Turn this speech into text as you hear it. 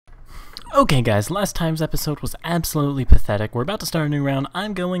Okay guys, last time's episode was absolutely pathetic. We're about to start a new round.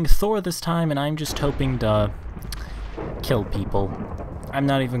 I'm going Thor this time, and I'm just hoping to kill people. I'm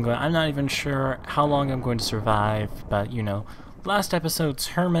not even sure how long I'm going to survive, but you know, last episode's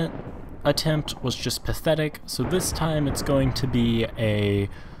Hermit attempt was just pathetic, so this time it's going to be a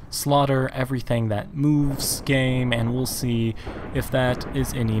slaughter everything that moves game, and we'll see if that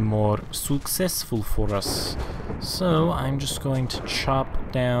is any more successful for us. So I'm just going to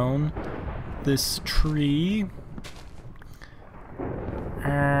chop down this tree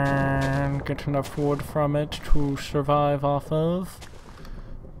and get enough wood from it to survive off of.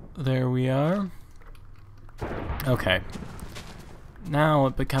 There we are. Okay. Now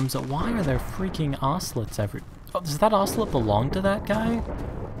it becomes a— why are there freaking ocelots every— oh, does that ocelot belong to that guy?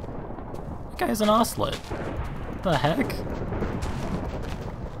 That guy's an ocelot. What the heck?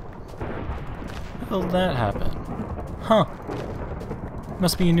 How did that happen? Huh.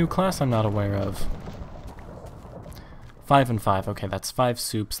 Must be a new class I'm not aware of. 5 and 5. Okay, that's 5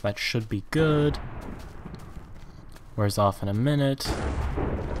 soups. That should be good. Wears off in a minute.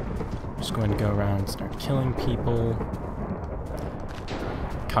 Just going to go around and start killing people.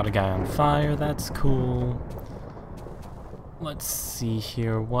 Caught a guy on fire. That's cool. Let's see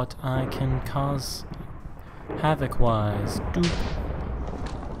here what I can cause havoc-wise. Doop.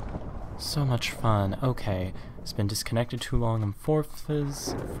 So much fun. Okay. It's been disconnected too long and forfeits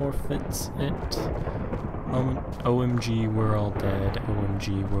it. OMG, we're all dead.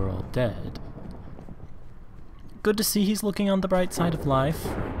 OMG, we're all dead. Good to see he's looking on the bright side of life.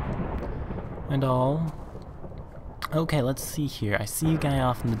 And all. Okay, let's see here. I see a guy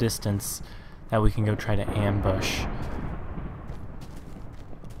off in the distance that we can go try to ambush.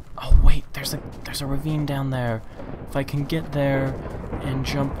 Oh wait, there's a ravine down there. If I can get there and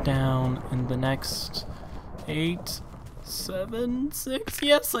jump down in the next 8, 7, 6.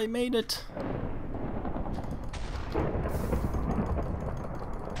 Yes, I made it.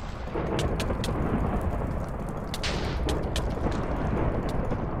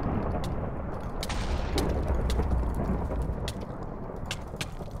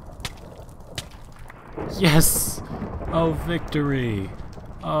 Yes! Oh, victory!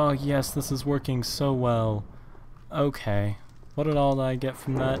 Oh, yes, this is working so well. Okay. What did all I get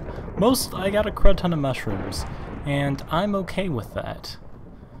from that? I got a crud ton of mushrooms, and I'm okay with that.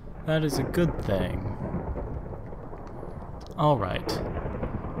 That is a good thing. Alright.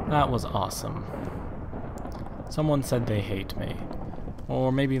 That was awesome. Someone said they hate me.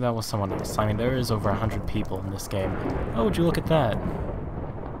 Or maybe that was someone else. I mean, there is over 100 people in this game. Oh, would you look at that?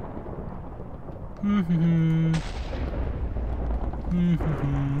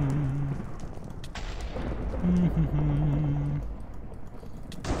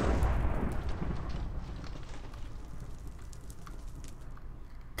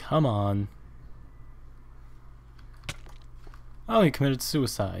 Come on. Oh, he committed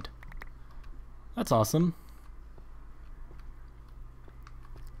suicide. That's awesome.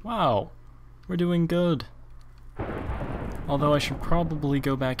 Wow, we're doing good. Although I should probably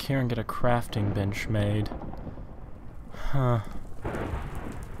go back here and get a crafting bench made. Huh.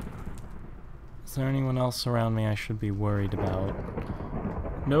 Is there anyone else around me I should be worried about?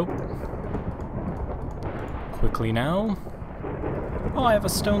 Nope. Quickly now. Oh, I have a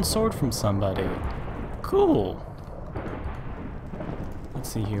stone sword from somebody. Cool. Let's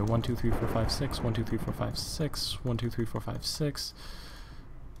see here. 1, 2, 3, 4, 5, 6. 1, 2, 3, 4, 5, 6. 1, 2, 3, 4, 5, 6.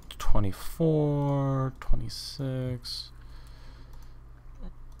 24. 26.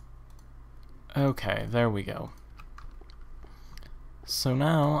 Okay, there we go. So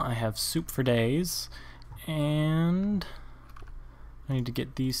now I have soup for days, and I need to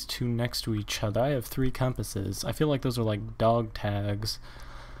get these two next to each other. I have 3 compasses. I feel like those are like dog tags.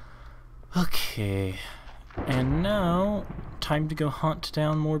 Okay, and now time to go hunt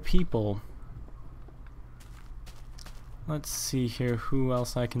down more people. Let's see here who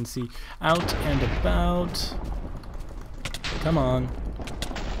else I can see out and about. Come on.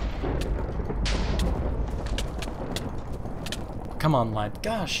 Come on, lad.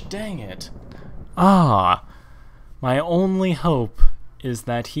 Gosh dang it. Ah, my only hope is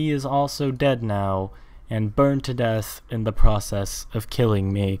that he is also dead now and burned to death in the process of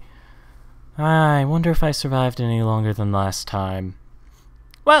killing me. I wonder if I survived any longer than last time.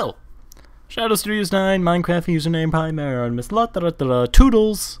 Well, Shadow Studios 9, Minecraft username Primera, and Miss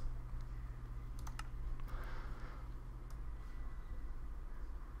Toodles.